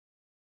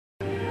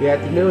Good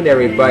afternoon,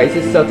 everybody.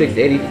 This is Celtics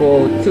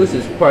 84. This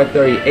is part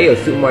 38 of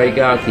Super Mario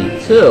Galaxy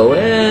 2.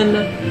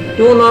 And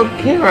doing on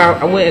camera,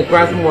 I went and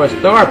grabbed some more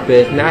star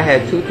bits. Now I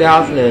had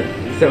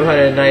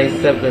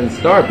 2,797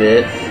 star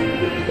bits.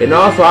 And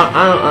also,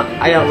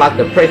 I unlocked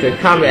the price of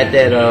comment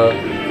at that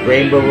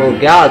Rainbow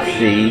Road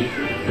Galaxy,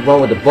 the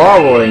one with the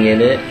ball rolling in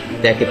it,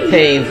 that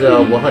contains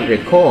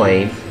 100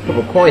 coins,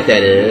 couple coins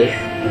that is.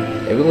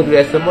 And we're gonna do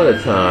that some other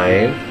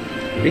time.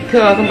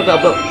 Because I'm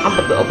about to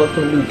upload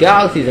some new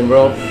galaxies in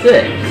World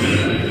 6.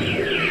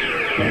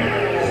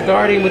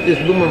 Starting with this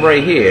lumen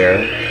right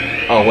here.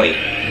 Oh wait,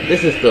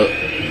 this is the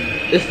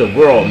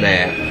world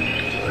map.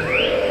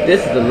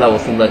 This is the level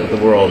select of the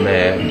world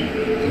map.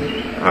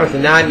 Alright, so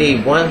now I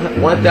need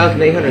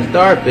 1,800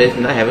 star bits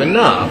and I have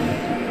enough.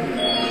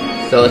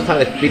 So it's time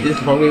to feed this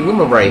hungry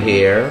lumen right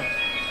here.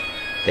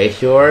 They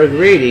sure are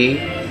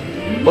greedy.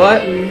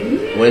 But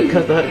when it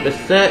comes to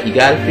 100%, you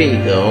gotta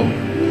feed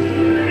them.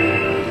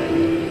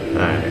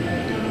 Alright,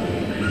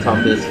 talk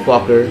to this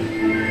fucker.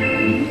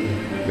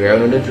 We're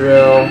on the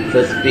drill.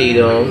 Let's feed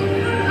him.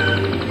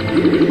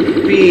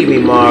 Feed me,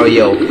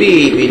 Mario.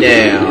 Feed me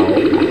now.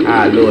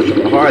 Ah, Lewis of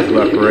the Hearts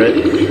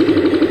reference.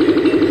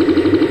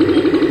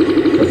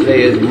 So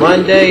today is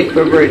Monday,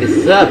 February the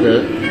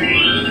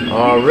 7th.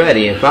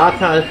 Already, and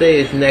Valentine's Day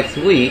is next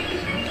week,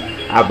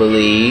 I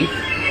believe.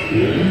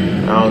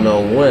 I don't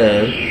know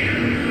when.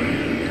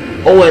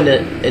 Oh, and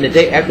the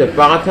day after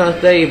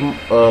Valentine's Day,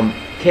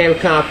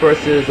 Capcom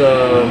versus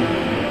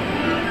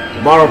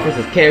Marvel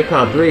vs.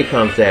 Capcom 3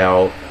 comes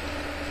out.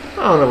 I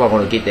don't know if I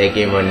want to get that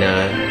game or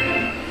not.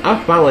 I'm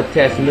fine with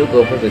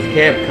Tatsunoko vs.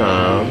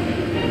 Capcom.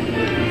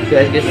 So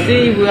as you can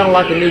see, we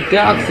unlocked a new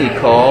galaxy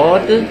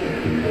called,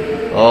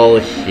 oh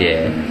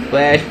shit,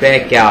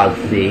 Flashback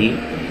Galaxy.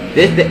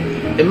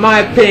 In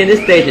my opinion,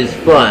 this stage is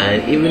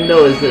fun, even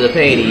though it's a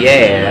pain in the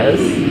ass.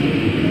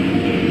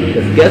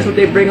 Cause guess what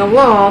they bring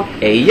along?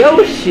 A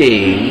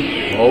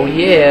Yoshi. Oh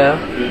yeah.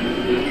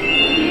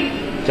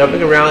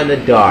 Jumping around in the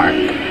dark.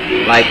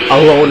 Like,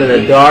 alone in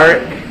the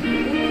dark.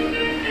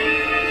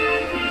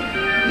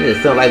 This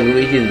sounds like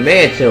Luigi's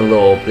Mansion a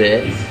little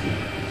bit.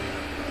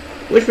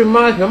 Which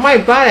reminds me, I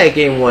might buy that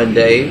game one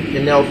day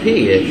in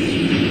LP it.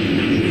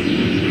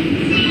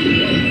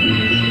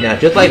 Now,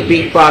 just like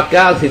Beat Box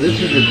Galaxy, this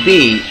is the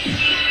beat.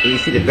 And you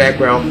see the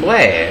background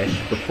flash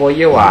before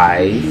your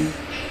eyes.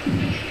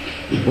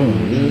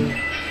 Boom.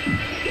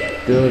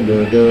 Dun,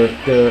 dun, dun,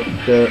 dun,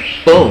 dun.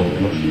 Boom.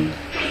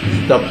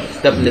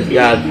 Step in this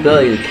guy's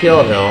belly to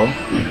kill him,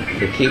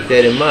 so keep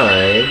that in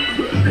mind.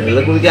 And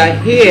look what we got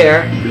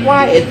here.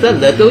 Why, it's a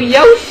little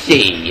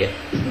Yoshi.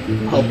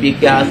 Hope you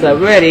guys are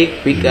ready,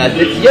 because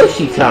it's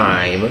Yoshi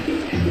time.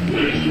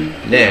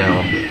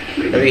 Now,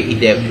 let me eat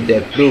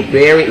that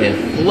blueberry and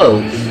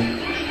float.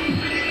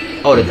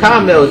 Oh, the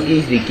caramel is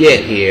easy to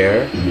get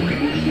here.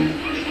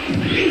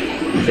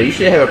 So you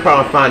shouldn't have a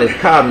problem finding this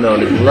caramel on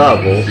this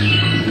level.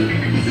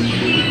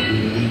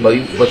 But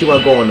you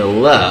want to go on the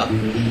left.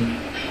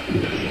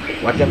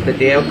 Watch out for the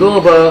damn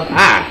Goomba!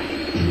 Ah!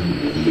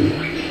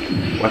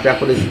 Watch out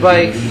for the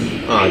spikes!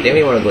 Oh, damn,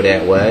 you want to go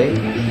that way.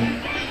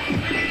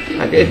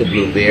 Ah, there's the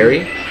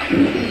blueberry.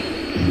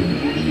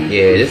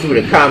 Yeah, this is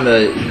where the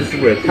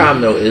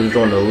caramel is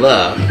on the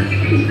left.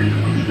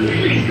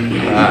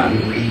 Ah.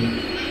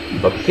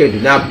 But here, do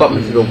not bump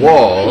into the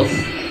walls.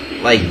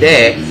 Like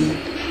that.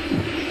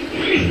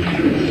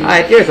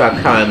 Alright, there's our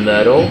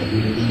caramel.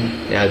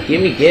 Now,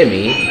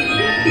 gimme.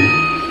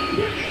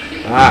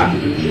 Ah.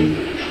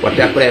 Watch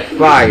out for that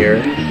fire.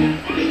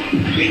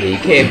 Yeah, you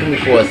can't put me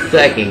for a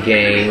second,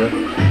 game.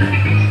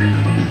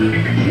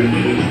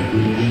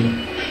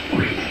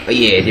 Oh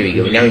yeah, there we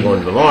go. Now we're going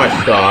to the launch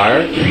star.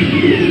 Now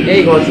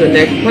you're going to the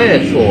next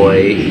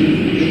planetoid.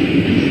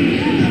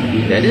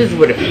 Now this is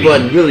where the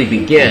fun really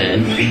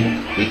begins.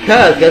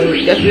 Because guess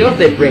what else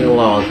they bring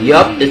along?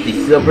 Yup, it's the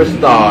silver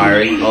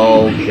stars.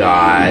 Oh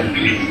god.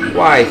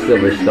 Why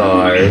silver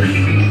stars?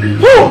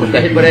 Woo! Almost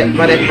got hit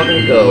by that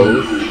fucking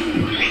ghost.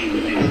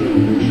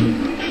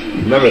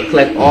 Remember,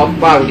 collect all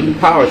 5 to get the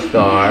Power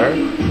Star.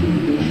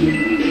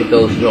 For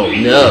those who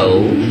don't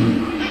know.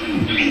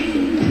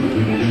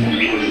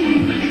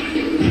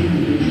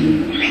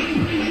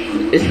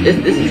 This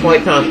is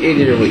 20 times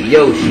easier with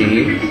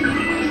Yoshi.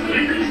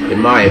 In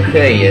my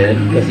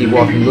opinion. Because he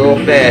walks a little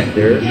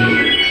faster.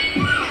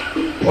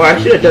 Or I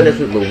should have done this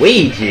with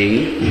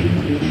Luigi.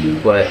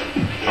 But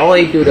I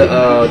only do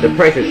the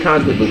pressure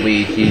cons with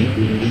Luigi.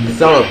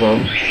 Some of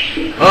them.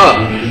 Oh!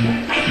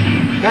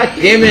 God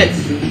damn it!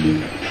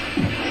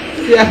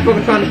 See that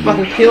fucker trying to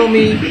fucking kill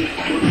me?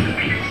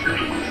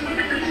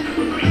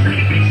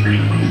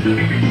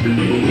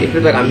 It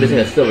feels like I'm missing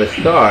a silver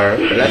star,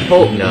 but let's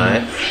hope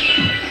not.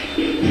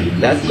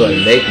 That's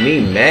gonna make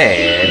me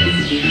mad.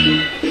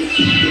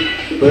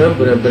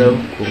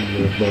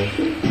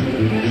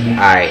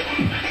 Alright.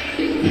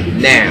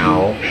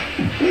 Now,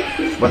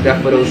 watch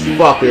out for those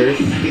fuckers.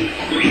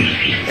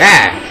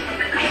 Ah!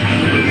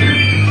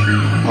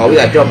 Oh, we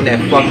gotta jump in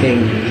that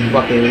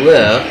fucking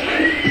lift.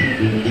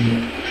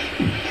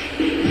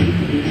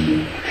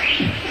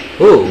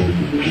 Ooh.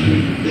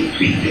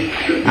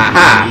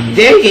 Aha!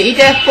 Dang it, eat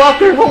that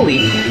fucker! Holy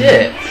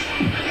shit!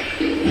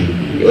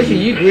 Yoshi,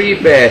 you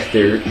greedy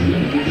bastard.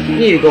 You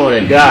need to go on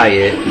a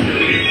diet.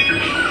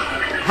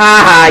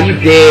 Haha, you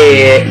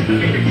dead!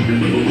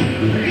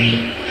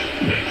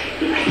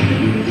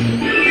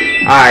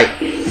 Alright,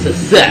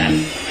 success!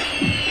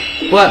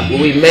 But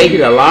will we make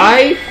it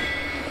alive?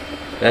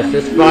 Let's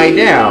just find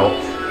out.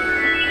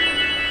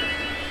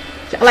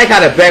 I like how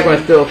the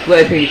background still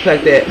flashes when you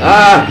click that.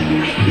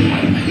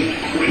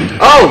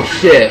 Oh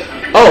shit!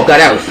 Oh god,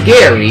 that was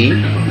scary.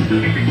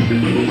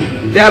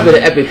 That was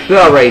an epic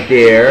spell right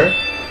there.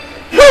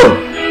 Whew!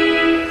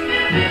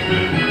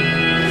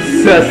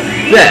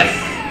 Success!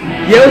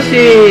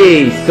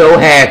 Yoshi! So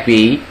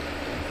happy.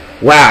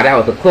 Wow, that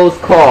was a close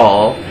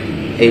call.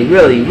 A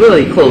really,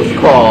 really close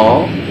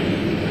call.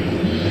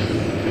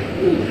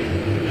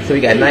 So we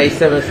got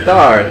 97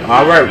 stars.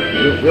 Alright,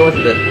 we went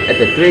at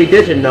the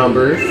 3-digit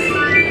numbers.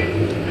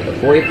 The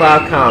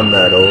 45 com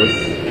medals.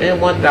 And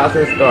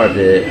 1,000 star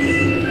bits.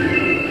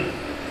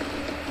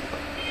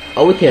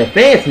 Oh, we can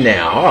advance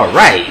now.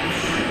 Alright.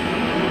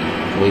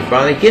 So we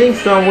finally getting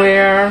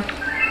somewhere.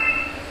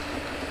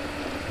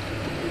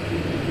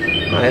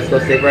 Alright, let's go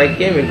save right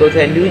game and go to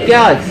that new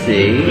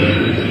galaxy.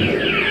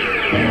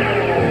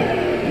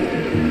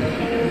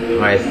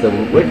 Alright, so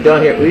we're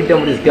done here. We're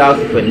done with this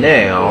galaxy for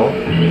now.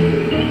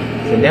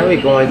 So now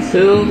we're going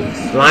to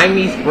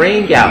Slimy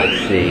Spring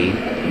Galaxy.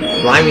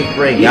 Slimy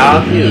Spring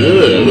Galaxy. Ugh,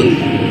 it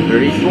looks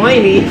pretty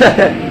slimy.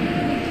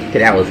 Okay,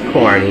 that was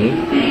corny.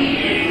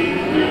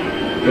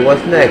 So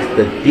what's next?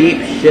 The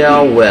Deep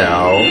Shell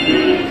Well.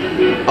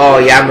 Oh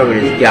yeah, I remember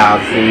this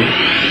galaxy.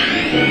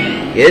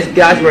 Yeah, this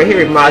galaxy right here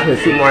reminds me of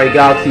Super Mario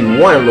Galaxy 1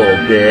 a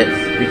little bit.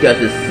 Because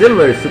it's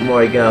similar to Super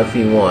Mario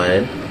Galaxy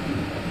 1.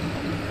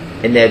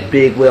 And that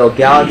Big Whale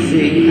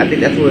Galaxy, I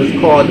think that's what it's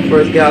called, the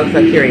first galaxy,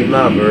 I can't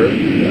remember.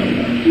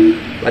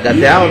 Like I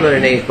said, I don't know their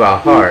names by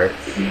heart.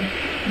 So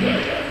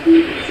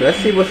let's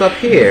see what's up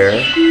here.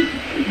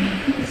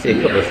 Let's see a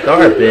couple of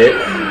star bits.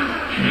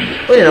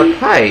 Oh, and a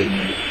pipe.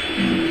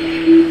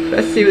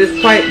 Let's see what this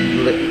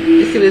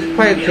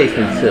pipe takes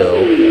me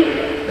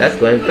to. Let's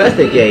go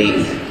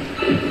investigate.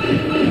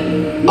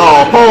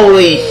 Oh,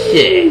 holy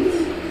shit!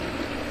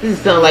 This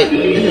is something like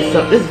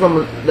this is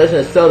from Legend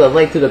of Zelda: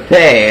 Link to the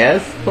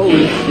Past.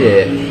 Holy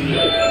shit!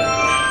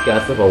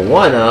 Got yourself a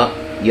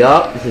 1-up.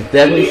 Yup, this is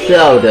definitely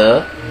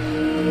Zelda.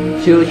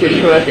 Choose your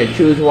trust and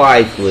choose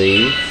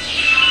wisely.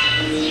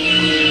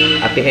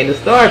 I can handle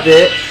star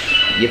bits.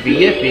 Yippee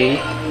yippee.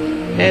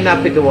 And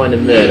I picked the one in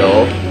the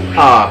middle.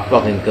 Ah,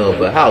 fucking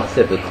Goomba. How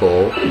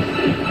typical.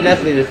 And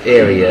let's leave this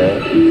area.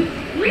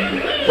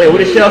 Wait, will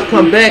the shells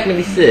come back? Let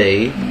me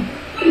see.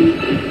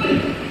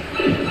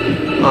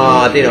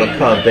 Aw, they don't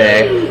come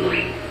back.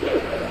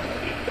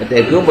 But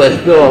that Goomba is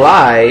still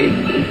alive.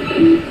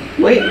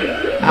 Wait,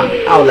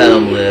 I'll let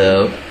him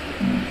live.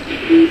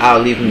 I'll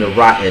leave him to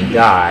rot and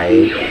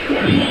die.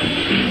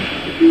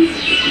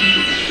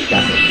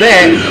 Got some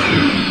bats.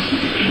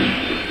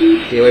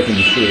 Stay away from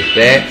the stupid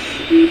bats.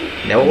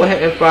 Now what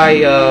happens if I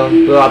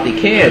blow out the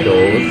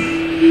candles?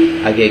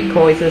 I get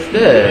coins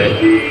instead.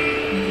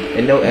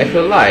 And no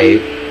extra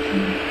life.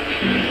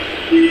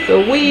 So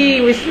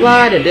we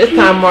slide, and this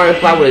time Mario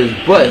slide with his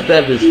butt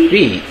instead of his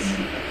feet.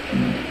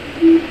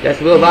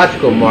 That's real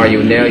logical,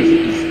 Mario. Now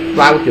you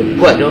slide with your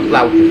butt, don't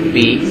slide with your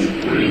feet.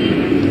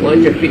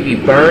 Won't your feet be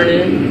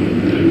burning?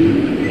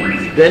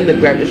 Spin to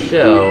grab the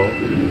shell.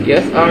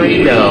 Yes, I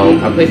already know.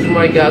 I played Super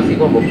Mario Galaxy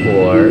 1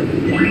 before.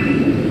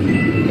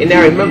 And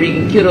now remember, you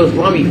can kill those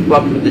slimy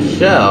fucks with the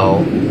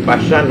shell by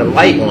shining the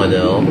light on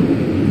them.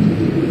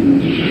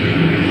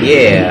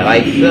 Yeah,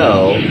 like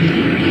so.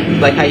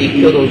 Like how you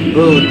kill those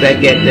boos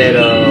back at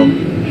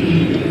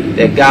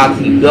that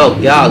Galaxy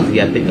Belt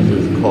Galaxy, I think that's what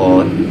it's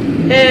called.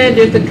 And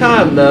there's the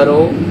con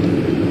medal.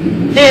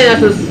 And I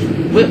just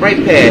went right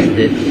past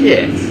it.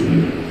 Shit.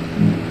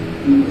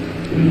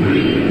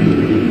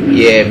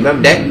 Yeah,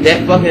 remember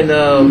that fucking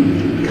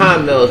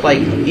con medal is like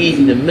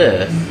easy to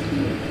miss.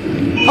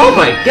 Oh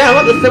my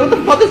god, what the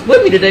fuck is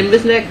with me today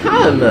missing that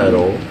con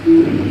medal?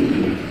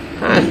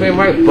 I swam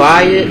right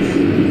by it.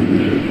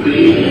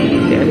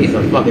 Yeah, I need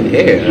some fucking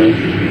air.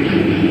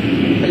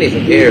 I need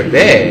some air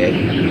bad.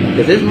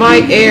 Cause it's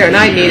my air and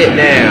I need it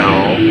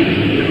now.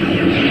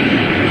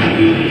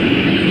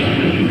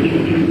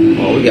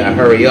 Oh, we gotta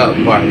hurry up,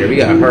 partner. We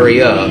gotta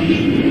hurry up.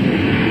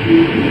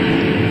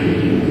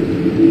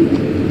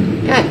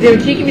 God damn,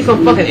 can you give me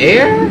some fucking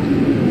air?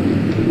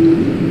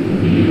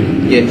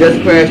 Yeah,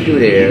 just crashed through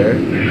there.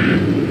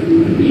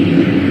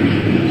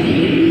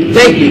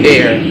 Thank you,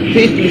 air.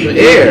 Please give me some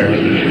air.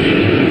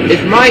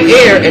 It's my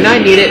air and I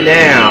need it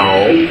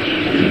now.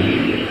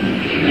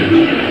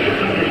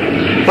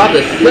 About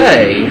to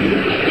say,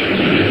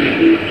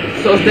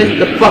 so this is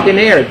the fucking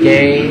air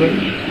game.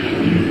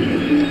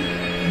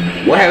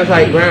 What happens if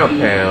I ground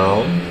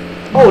pound?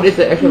 Oh, there's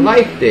an extra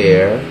life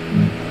there,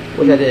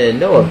 which I didn't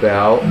know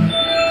about.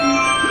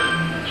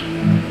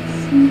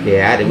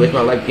 Yeah, I had to waste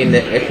my life getting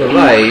that extra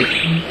life.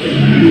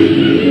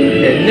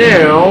 And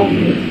now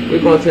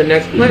we're going to the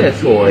next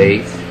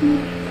planetoid.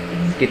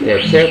 get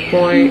that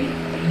checkpoint.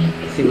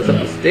 See what's up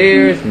the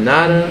stairs.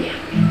 Nada.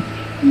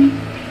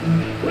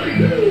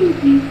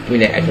 Give me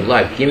that extra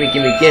life. Gimme.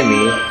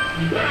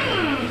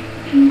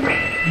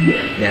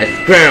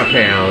 That's ground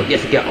pound.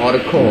 Yes, I got all the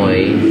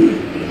coins.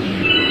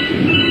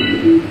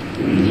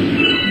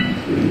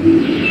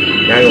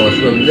 Now you're gonna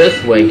swim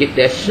this way and get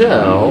that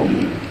shell.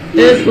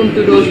 Then swim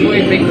through those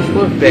waves, make the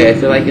swim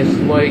faster, like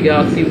in Mario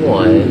Galaxy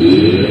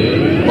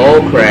 1.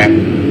 Oh crap.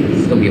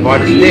 It's gonna be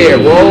hard to steer.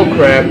 Whoa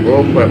crap.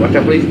 Watch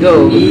out for these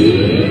ghosts.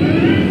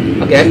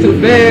 Okay, that's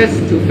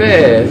too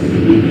fast.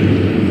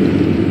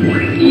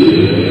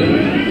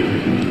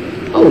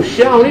 Oh,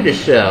 shell, I need a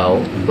shell.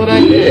 That's what I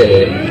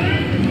did.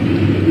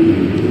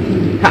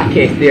 I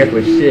can't steer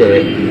for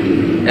shit.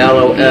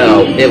 LOL,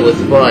 it was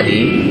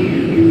funny.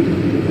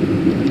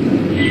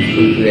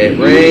 Through that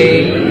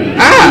rain.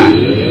 Ah!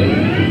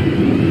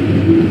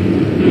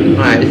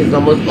 Alright, this is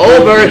almost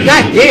over.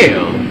 God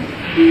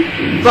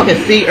damn! Fucking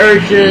sea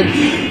urchins.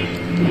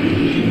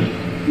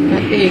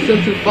 God damn, you swim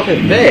too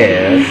fucking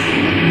fast.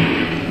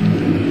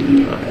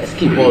 Alright, let's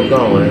keep on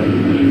going.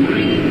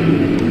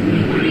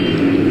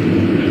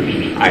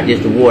 Alright,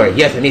 there's the water.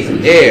 Yes, I need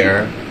some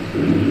air.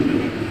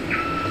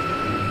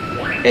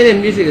 And the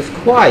music is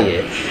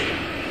quiet.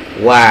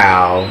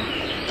 Wow.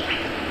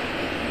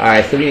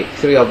 Alright, so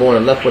we are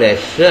going left for that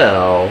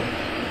shell.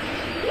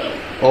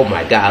 Oh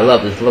my god, I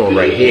love this level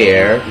right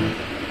here.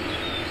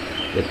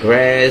 The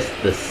grass,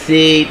 the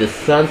sea, the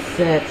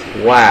sunset.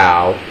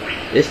 Wow.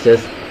 This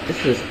is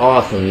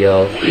awesome,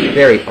 yo.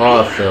 Very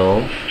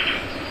awesome.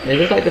 And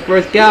just like the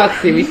first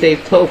Galaxy, we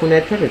saved Toad from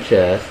that treasure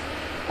chest.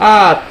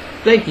 Ah,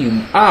 thank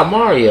you. Ah,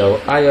 Mario.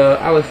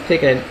 I was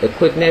taking a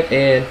quick nap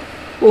and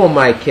who am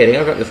I kidding?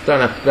 I got the stun,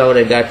 I fell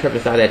and got trapped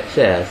inside that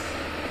chest.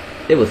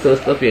 It was so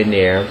stuffy in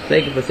there.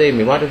 Thank you for saving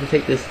me. Why don't you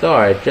take this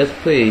star? Just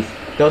please,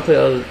 don't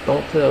tell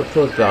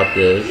Toast about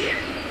this.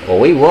 Or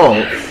we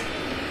won't.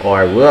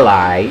 Or will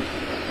I?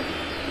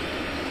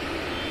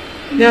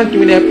 Now give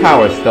me that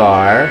power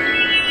star.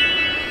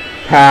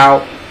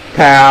 Pow.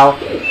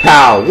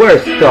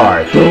 Where's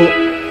star?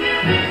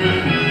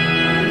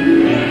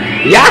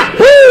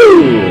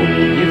 Yahoo!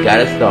 You got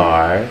a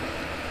star.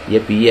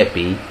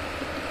 Yippee.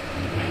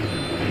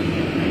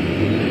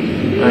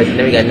 Alright, so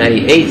now we got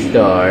 98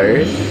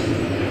 stars.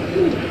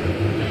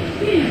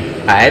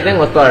 Alright, I think I'm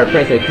gonna start a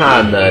Prince of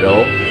Con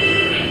medal.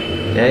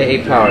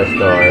 98 power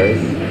stars.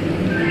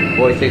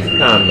 46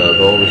 Con medal.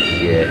 Holy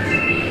shit.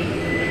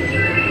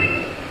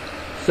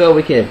 So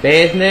we can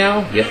advance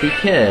now? Yes, we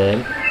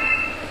can.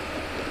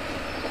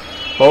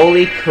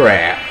 Holy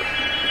crap.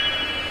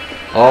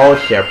 Oh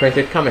shit, Prince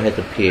of Comet has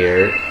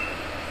appeared.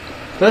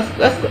 So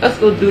let's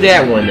go do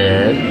that one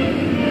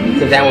then.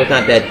 Since that one's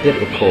not that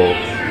difficult.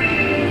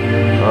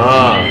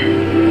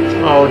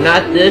 Oh,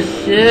 not this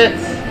shit.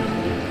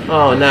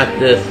 Oh, not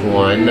this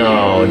one.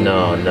 No.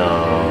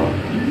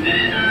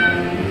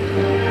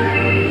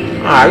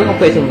 Alright, we're gonna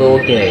play some little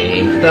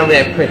games. Some of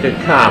that Printer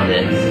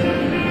Comments.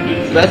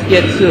 So let's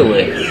get to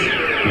it.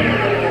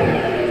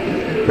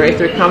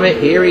 Printer Comment,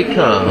 here we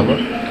come.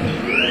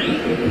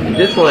 And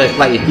this one is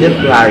slightly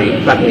difficult,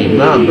 if I can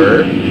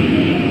remember.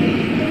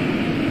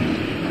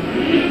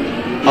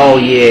 Oh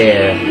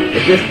yeah.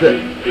 Is this the...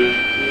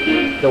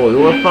 So we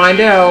will find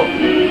out.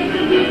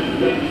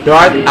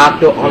 Dark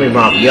Octo Army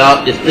Romp.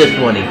 Yup, it's this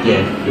one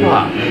again.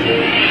 Fuck.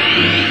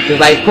 Just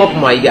like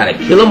Pokemon, you gotta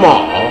kill them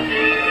all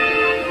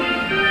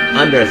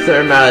under a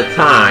certain amount of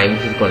time,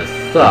 which is gonna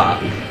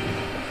suck.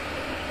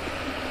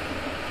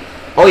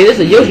 Oh yeah, there's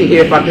a Yoshi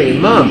here if I can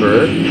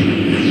remember.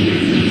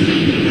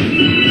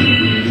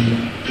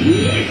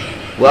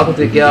 Welcome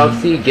to the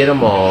Galaxy, get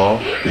them all.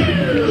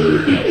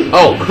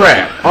 Oh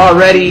crap,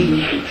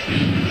 already?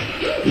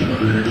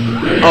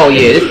 Oh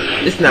yeah,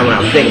 this is not what I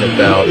was thinking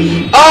about.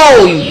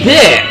 Oh, you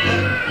dick!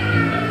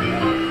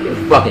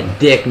 You fucking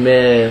dick,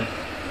 man.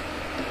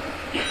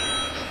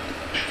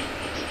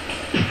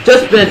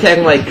 Just been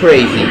attacking like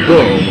crazy.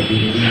 Boom.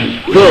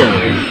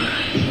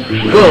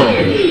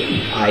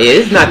 Ah yeah,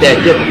 this is not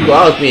that difficult.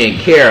 I was being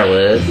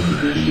careless.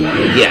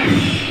 Yes.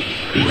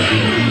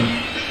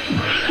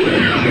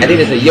 I think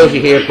there's a Yoshi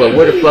here, but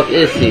where the fuck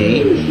is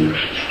he?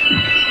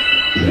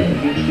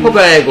 Hope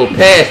I ain't go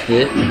past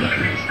it.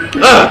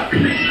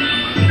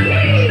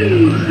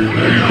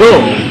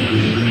 Boom!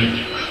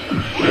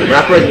 When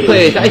I first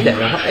played, I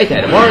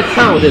had a hard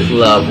time with this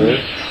level.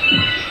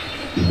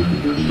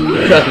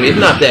 Trust me, it's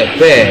not that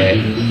bad.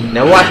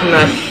 Now watch when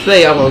I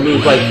say I'm gonna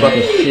lose like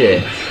fucking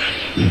shit.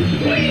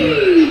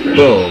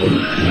 Boom.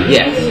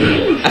 Yes.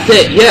 I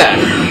said yes!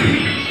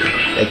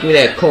 Now give me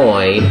that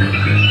coin.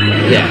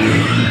 Yes.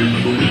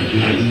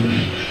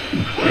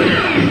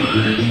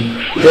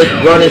 Just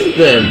run and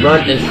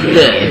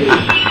spin.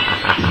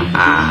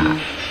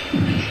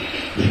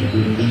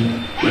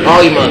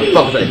 All you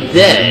motherfuckers are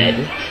dead.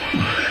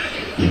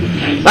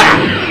 Ah!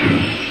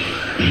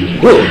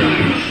 Woo!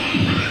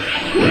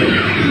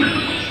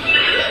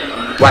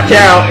 Watch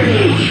out!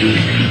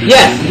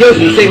 Yes,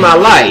 Yoshi saved my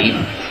life.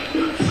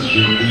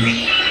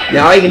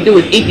 Now all you can do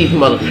is eat these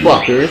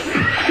motherfuckers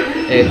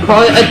and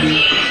call it a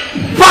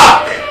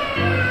fuck.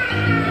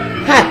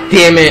 God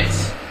damn it!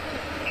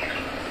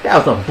 That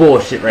was some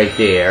bullshit right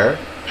there.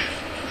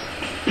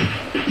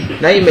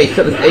 Now you made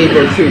Substance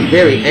A32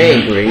 very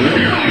angry.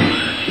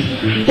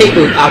 Hate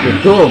those Octo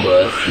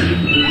Goombas.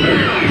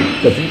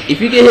 Because if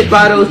you get hit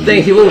by those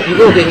things, you will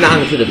get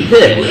knocked into the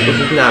pit, which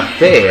is not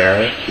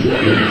fair.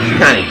 It's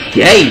kind of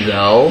gay,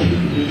 though.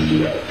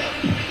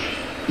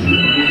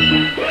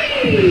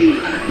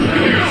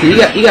 So you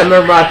got to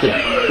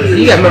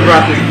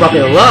memorize this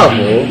fucking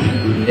level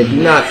and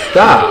do not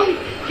stop.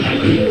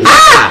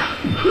 Ah,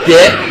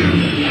 dick!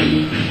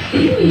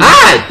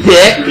 Ah,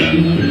 dick!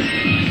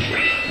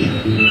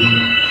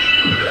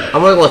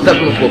 I'm only gonna step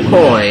him for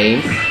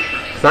coins.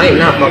 So I ain't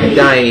not fucking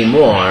dying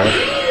anymore.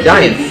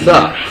 Dying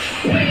sucks.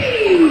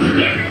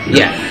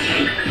 Yes.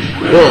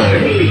 Boom.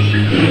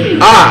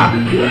 Ah!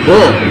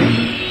 Boom.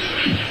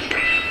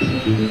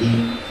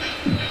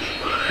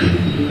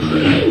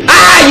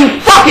 Ah, you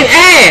fucking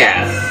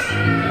ass!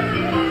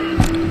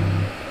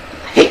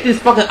 I hate this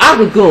fucking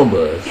Octo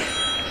Goombas.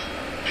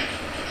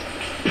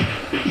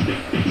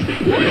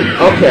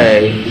 Okay.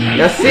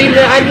 Now see,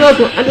 man, I know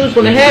it's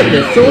gonna happen.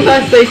 As soon as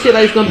I say shit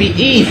like it's gonna be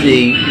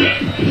easy,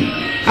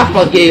 I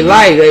fucking get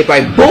light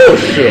by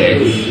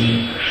bullshit.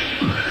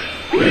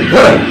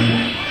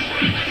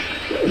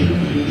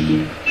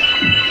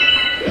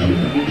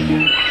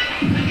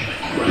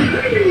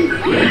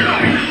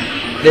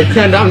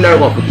 Nintendo, I'm never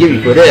gonna forgive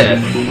you for this.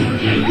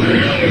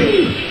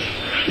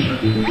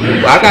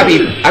 Well, I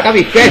gotta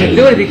be fast and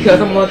do it because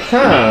I'm on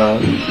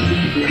time.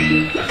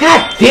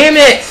 God damn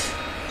it!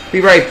 Be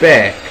right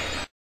back.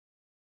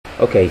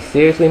 Okay,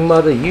 seriously,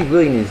 mother, you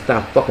really need to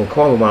stop fucking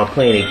calling me while I'm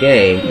playing the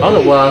game.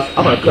 Otherwise,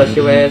 I'm gonna cuss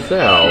your ass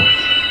out.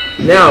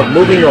 Now,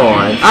 moving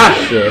on. Ah,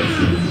 shit.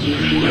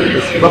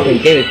 This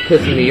fucking game is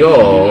pissing me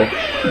off.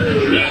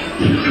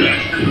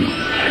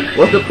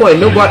 What's the point?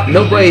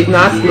 Nobody's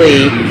not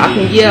asleep. I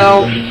can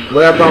yell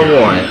whatever I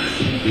want.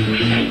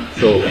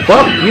 So,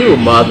 fuck you,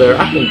 mother.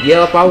 I can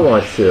yell if I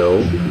want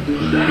to.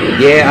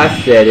 Yeah,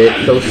 I said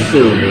it, so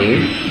sue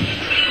me.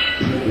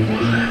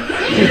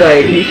 She's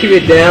like, can you keep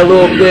it down a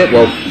little bit?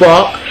 Well,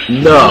 fuck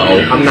no,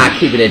 I'm not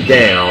keeping it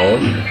down.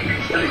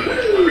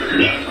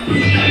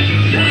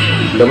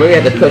 So maybe I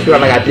have to cut you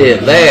out like I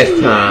did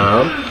last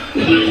time.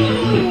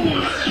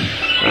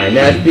 Alright,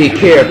 now let's be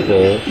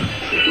careful.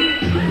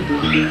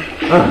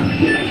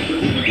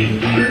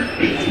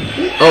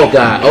 Oh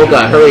god,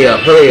 hurry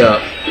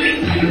up.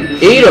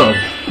 Eat him!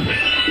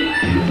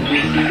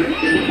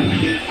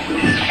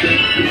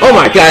 Oh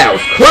my god, that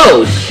was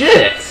close,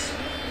 shit!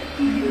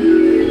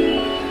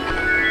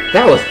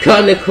 That was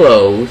cutting it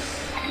close.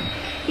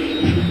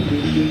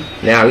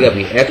 Now we gotta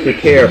be extra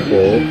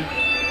careful.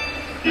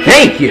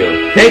 Thank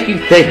you!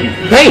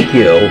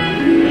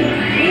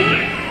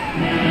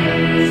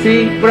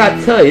 See, what I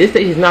tell you, this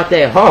stage is not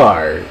that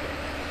hard.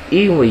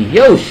 Even with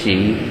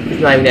Yoshi,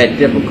 it's not even that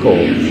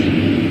difficult.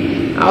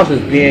 I was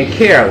just being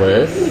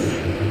careless.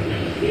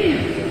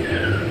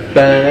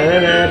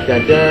 And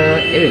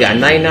we got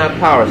 99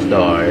 power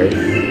stars.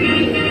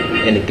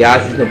 And the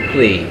galaxy's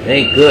complete.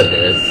 Thank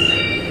goodness.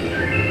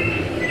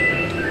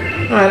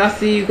 Alright, I'll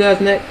see you guys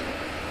next.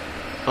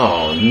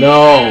 Oh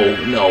no,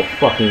 no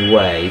fucking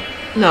way.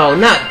 No,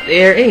 not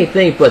there,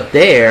 anything but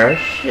there.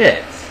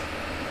 Shit.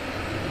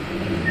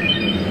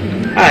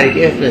 Alright, I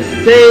guess let's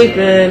save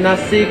and I'll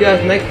see you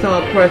guys next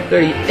time on part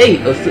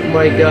 38 of Super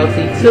Mario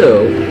Galaxy 2.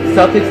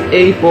 Celtics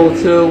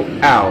 842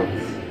 out.